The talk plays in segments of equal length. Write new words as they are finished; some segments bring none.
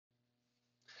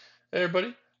Hey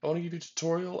everybody, I want to give you a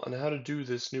tutorial on how to do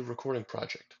this new recording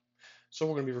project. So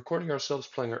we're going to be recording ourselves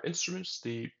playing our instruments,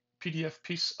 the PDF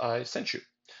piece I sent you.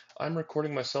 I'm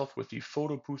recording myself with the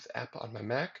Photo Booth app on my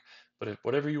Mac, but if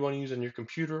whatever you want to use on your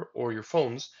computer or your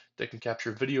phones that can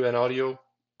capture video and audio,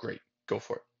 great, go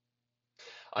for it.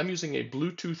 I'm using a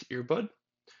Bluetooth earbud.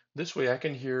 This way I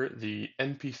can hear the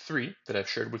MP3 that I've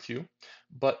shared with you,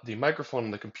 but the microphone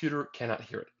on the computer cannot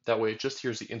hear it. That way it just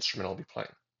hears the instrument I'll be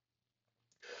playing.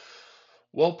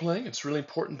 While playing, it's really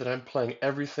important that I'm playing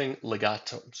everything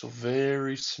legato, so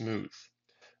very smooth,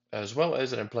 as well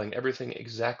as that I'm playing everything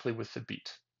exactly with the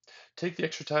beat. Take the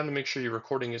extra time to make sure your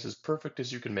recording is as perfect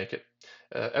as you can make it.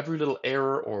 Every little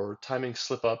error or timing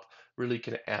slip up really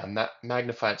can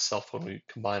magnify itself when we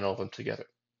combine all of them together.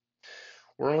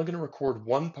 We're only going to record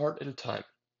one part at a time.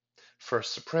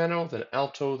 First soprano, then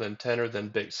alto, then tenor, then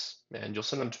bass, and you'll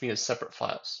send them to me as separate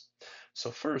files.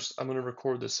 So first, I'm going to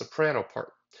record the soprano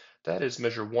part. That is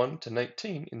measure 1 to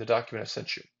 19 in the document I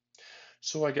sent you.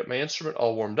 So I get my instrument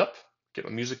all warmed up, get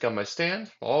my music on my stand,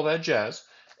 all that jazz,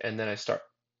 and then I start.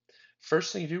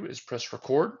 First thing you do is press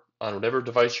record on whatever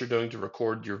device you're doing to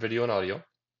record your video and audio.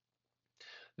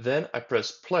 Then I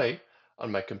press play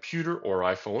on my computer or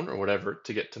iPhone or whatever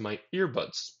to get to my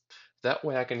earbuds. That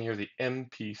way I can hear the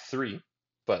MP3,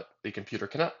 but the computer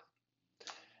cannot.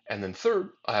 And then third,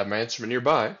 I have my instrument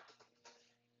nearby,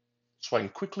 so I can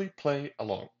quickly play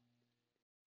along.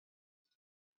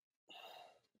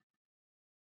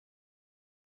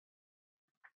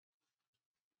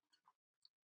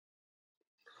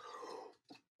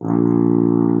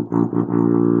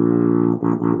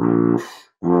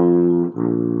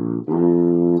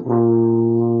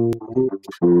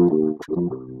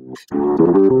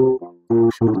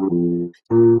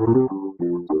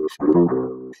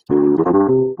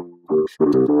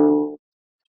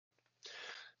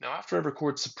 Now after I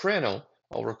record soprano,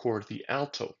 I'll record the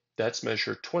alto. That's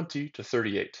measure 20 to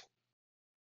 38.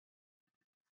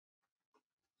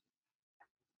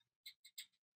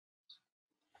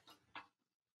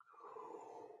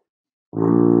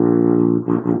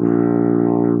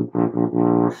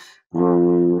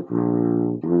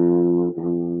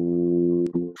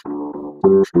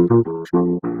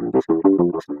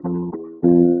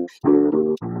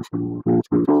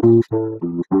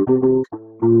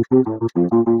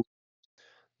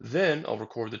 Then I'll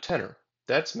record the tenor.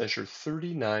 That's measure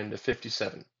 39 to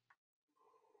 57.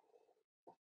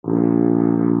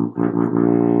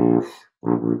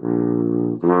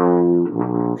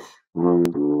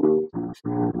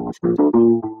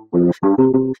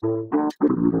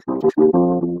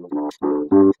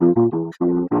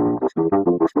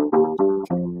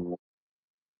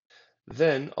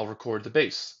 Then I'll record the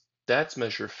bass. That's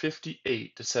measure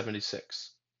 58 to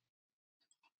 76.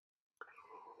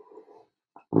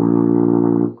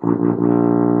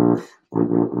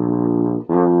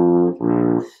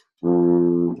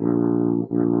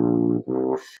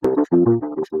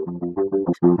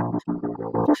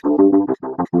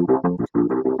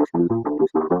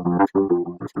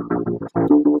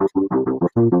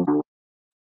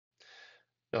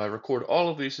 Now I record all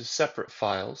of these as separate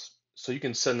files, so you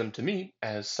can send them to me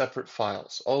as separate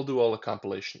files. I'll do all the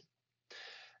compilation.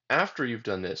 After you've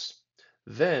done this,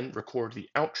 then record the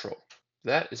outro.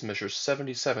 That is measure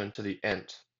 77 to the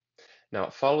end. Now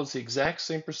it follows the exact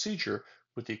same procedure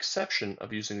with the exception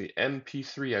of using the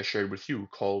MP3 I shared with you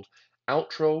called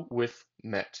Outro with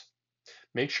Met.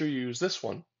 Make sure you use this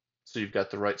one so you've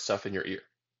got the right stuff in your ear.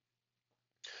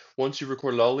 Once you've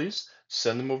recorded all these,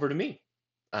 send them over to me,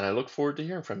 and I look forward to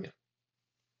hearing from you.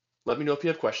 Let me know if you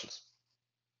have questions.